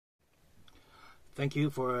Thank you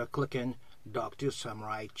for clicking Dr.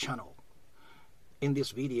 Samurai channel. In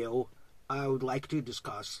this video, I would like to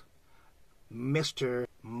discuss Mr.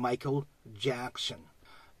 Michael Jackson,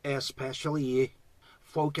 especially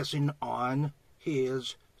focusing on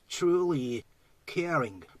his truly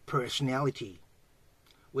caring personality,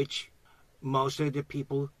 which most of the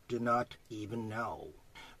people do not even know.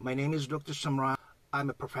 My name is Dr. Samurai. I'm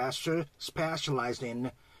a professor specialized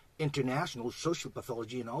in international social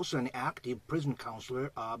pathology and also an active prison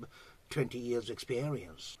counselor of 20 years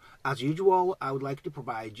experience. As usual, I would like to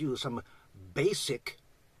provide you some basic,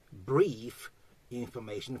 brief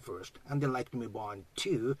information first, and then like to move on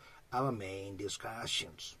to our main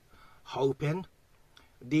discussions. Hoping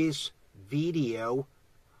this video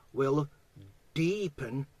will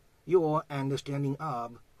deepen your understanding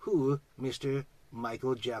of who Mr.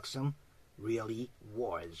 Michael Jackson really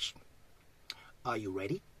was. Are you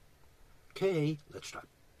ready? Okay, let's start.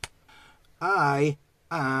 I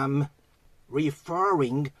am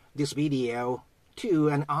referring this video to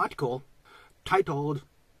an article titled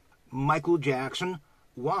Michael Jackson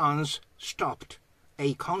Once Stopped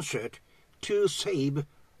a Concert to Save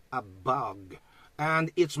a Bug, and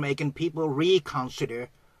it's making people reconsider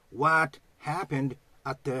what happened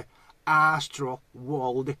at the Astro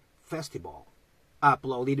World Festival,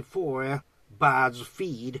 uploaded for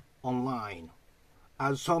BuzzFeed Online.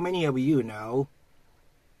 As so many of you know,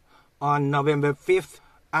 on November 5th,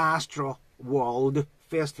 Astro World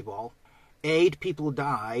Festival, 8 people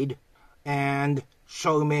died and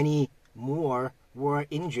so many more were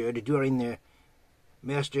injured during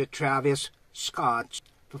Mr. Travis Scott's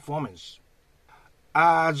performance.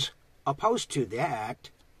 As opposed to that,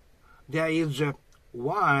 there is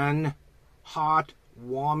one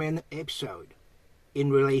heartwarming episode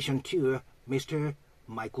in relation to Mr.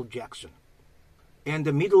 Michael Jackson. In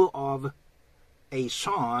the middle of a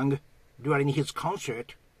song during his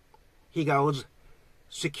concert, he goes,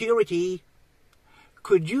 "Security,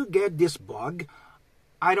 could you get this bug?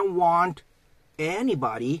 I don't want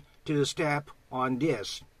anybody to step on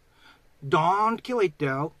this. Don't kill it,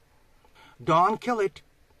 though. Don't kill it,"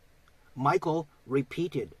 Michael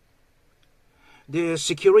repeated. The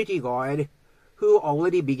security guard, who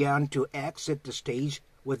already began to exit the stage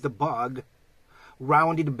with the bug,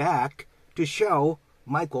 rounded back to show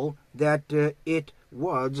Michael that it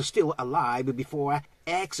was still alive before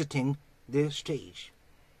exiting the stage.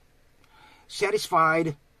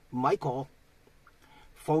 Satisfied, Michael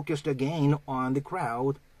focused again on the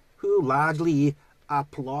crowd, who largely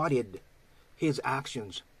applauded his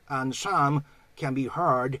actions, and some can be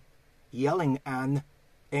heard yelling and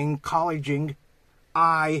encouraging,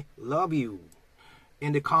 "I love you."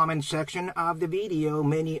 In the comment section of the video,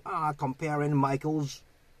 many are comparing Michael's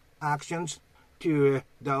actions to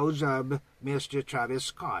those of Mr. Travis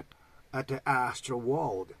Scott at the Astro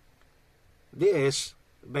World. This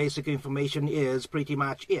basic information is pretty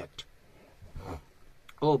much it.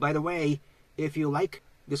 Oh, by the way, if you like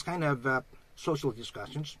this kind of social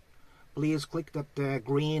discussions, please click that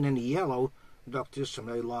green and yellow Dr.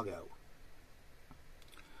 Samurai logo.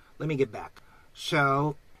 Let me get back.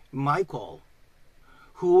 So, Michael,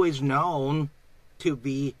 who is known to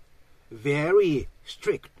be very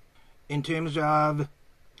strict in terms of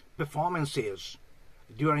performances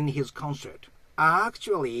during his concert,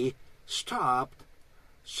 actually stopped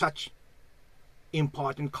such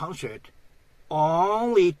important concert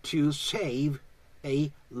only to save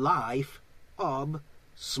a life of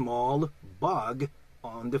small bug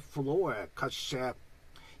on the floor, because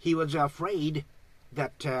he was afraid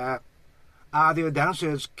that other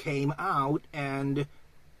dancers came out and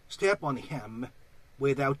step on him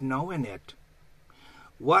without knowing it.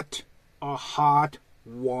 What a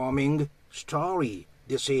heartwarming story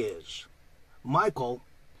this is. Michael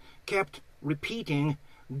kept repeating,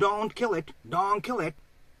 "Don't kill it, don't kill it."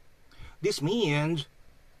 This means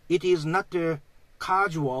it is not a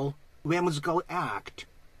casual, whimsical act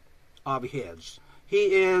of his.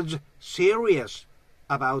 He is serious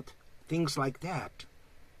about things like that.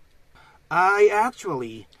 I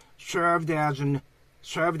actually served as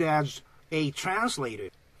a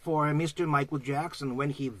translator for Mr. Michael Jackson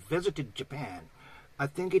when he visited Japan. I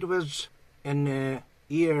think it was in the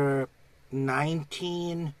year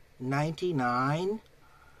 1999.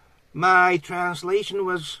 My translation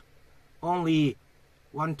was only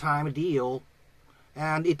one-time deal,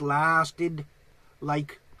 and it lasted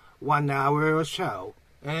like 1 hour or so.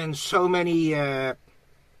 And so many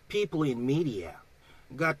people in media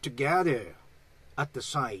got together at the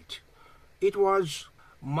site. It was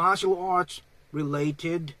martial arts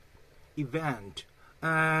related event,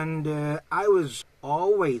 and I was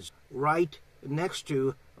always right next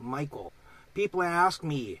to Michael. People ask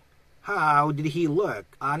me, how did he look?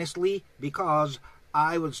 Honestly, because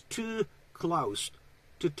I was too close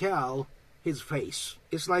to tell his face.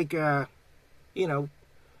 It's like,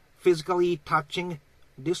 physically touching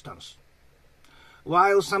distance.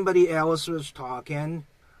 While somebody else was talking,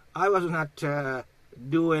 I was not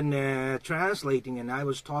doing translating, and I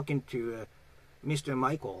was talking to Mr.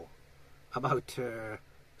 Michael about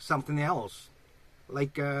something else,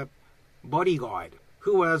 like a bodyguard,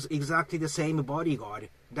 who was exactly the same bodyguard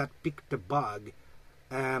that picked the bug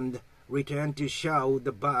and returned to show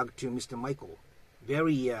the bug to Mr. Michael.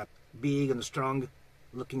 Very big and strong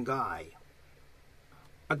looking guy.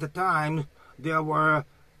 At the time, there were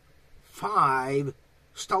 5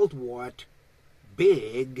 stalwart,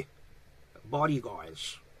 big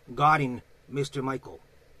bodyguards guarding Mr. Michael.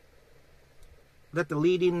 That the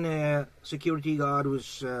leading security guard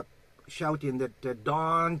was shouting that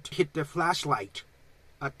don't hit the flashlight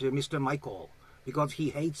at Mr. Michael because he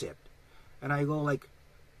hates it. And I go like,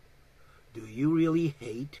 do you really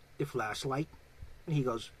hate the flashlight? And he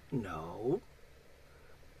goes, no.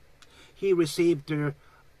 He received the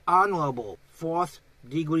honorable 4th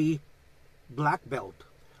degree black belt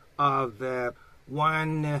of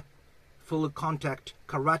one full contact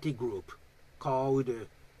karate group called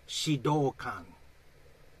Shidokan.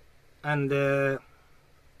 And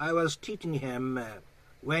I was teaching him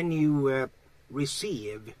when you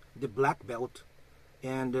receive the black belt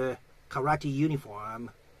and karate uniform,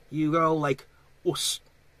 you go like us,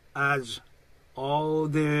 as all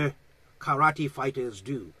the karate fighters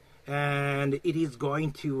do, and it is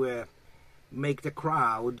going to make the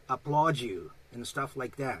crowd applaud you and stuff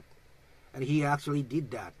like that. And he actually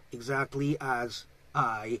did that exactly as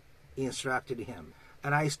I instructed him.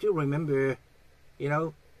 And I still remember,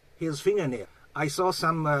 his fingernail. I saw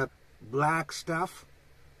some black stuff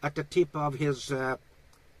at the tip of his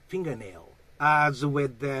fingernail, as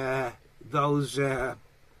with those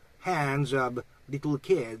hands of little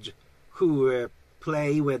kids who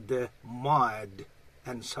play with the mud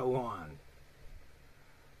and so on.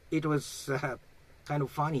 It was kind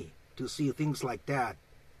of funny to see things like that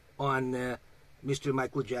on Mr.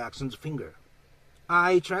 Michael Jackson's finger.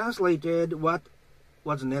 I translated what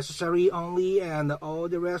was necessary only, and all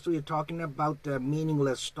the rest we were talking about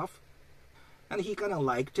meaningless stuff. And he kind of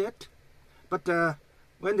liked it. But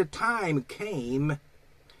when the time came,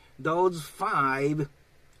 those 5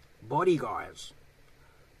 bodyguards,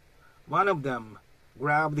 one of them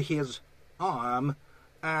grabbed his arm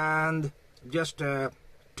and just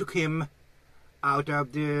took him out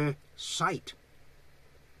of the sight.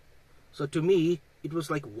 So to me, it was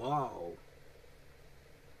like, wow.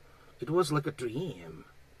 It was like a dream,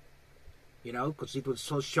 because it was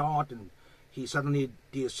so short and he suddenly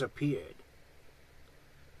disappeared.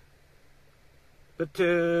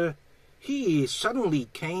 But he suddenly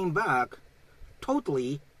came back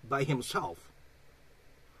totally by himself.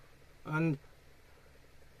 And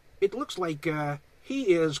it looks like he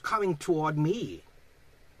is coming toward me.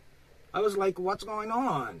 I was like, what's going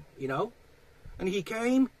on, And he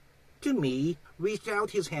came to me, reached out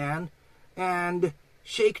his hand, and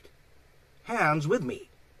shook hands with me.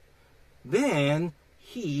 Then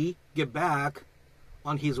he get back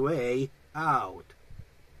on his way out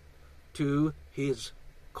to his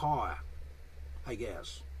car, I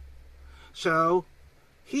guess. So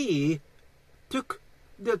he took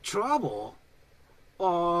the trouble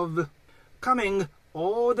of coming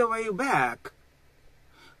all the way back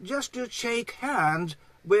just to shake hands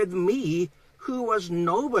with me, who was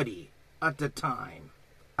nobody at the time.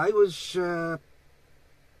 It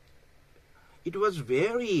was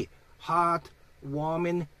very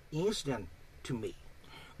heartwarming incident to me.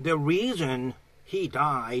 The reason he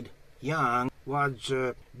died young was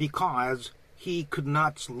because he could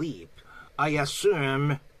not sleep. I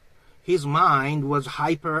assume his mind was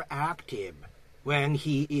hyperactive when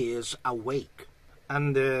he is awake,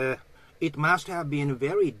 and it must have been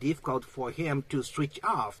very difficult for him to switch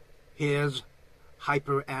off his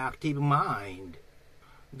hyperactive mind.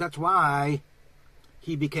 That's why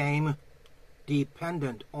he became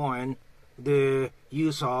dependent on the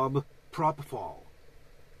use of propofol.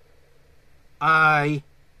 I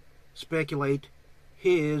speculate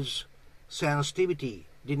his sensitivity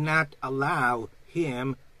did not allow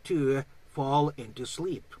him to fall into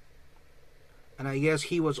sleep. And I guess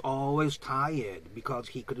he was always tired because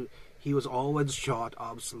he was always short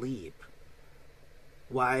of sleep,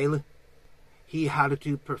 while he had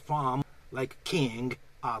to perform like king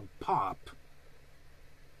of pop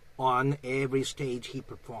on every stage he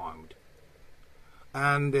performed.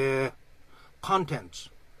 And the contents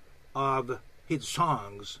of his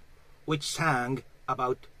songs, which sang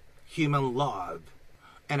about human love.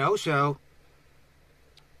 And also,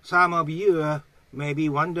 some of you may be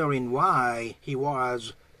wondering why he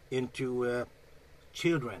was into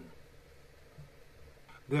children.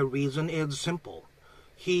 The reason is simple.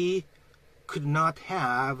 He could not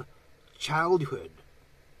have childhood.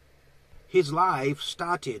 His life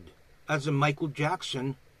started as a Michael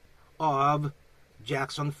Jackson of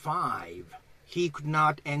Jackson 5. He could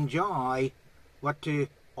not enjoy what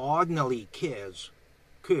ordinary kids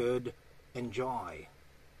could enjoy.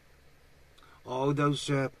 All those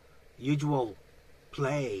usual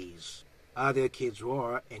plays other kids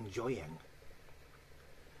were enjoying.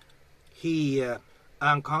 He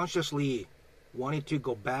unconsciously wanted to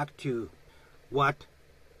go back to what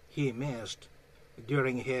he missed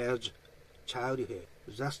during his childhood.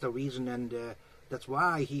 That's the reason, and that's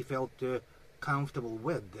why he felt comfortable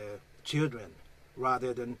with children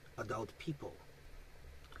rather than adult people.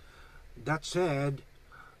 That said,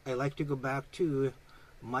 I like to go back to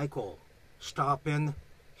Michael stopping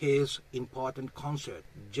his important concert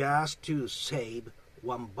just to save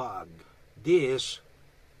one bug. This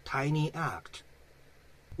tiny act,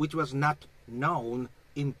 which was not known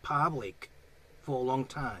in public for a long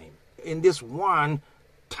time. In this one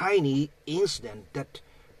tiny incident, that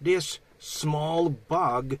this small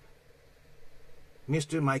bug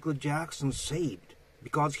Mr. Michael Jackson saved,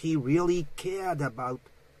 because he really cared about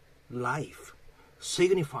life,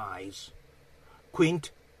 signifies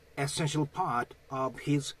quintessential part of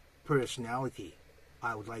his personality,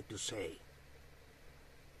 I would like to say.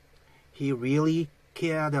 He really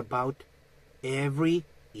cared about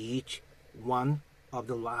each one of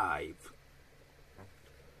the life,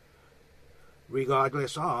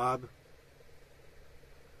 regardless of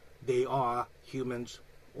they are humans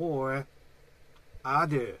or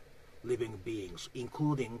other living beings,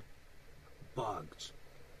 including bugs.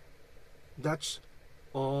 That's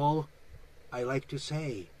all I like to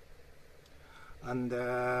say. And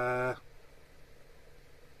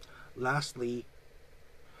lastly,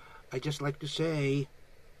 I just like to say,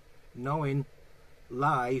 knowing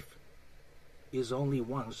life is only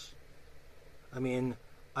once. I mean,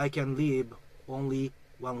 I can live only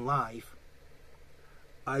one life.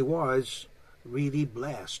 I was really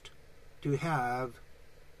blessed to have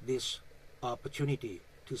this opportunity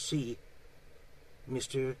to see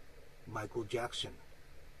Mr. Michael Jackson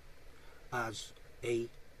as a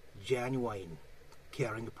genuine,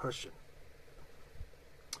 caring person.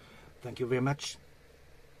 Thank you very much,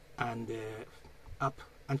 and up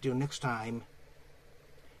until next time,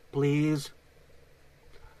 please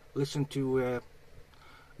listen to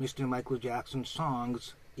Mr. Michael Jackson's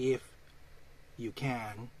songs if you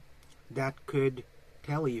can. That could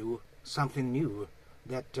tell you something new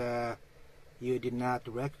that you did not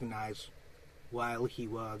recognize while he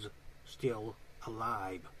was still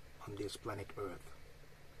alive on this planet Earth.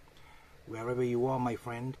 Wherever you are, my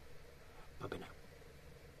friend, bye-bye now.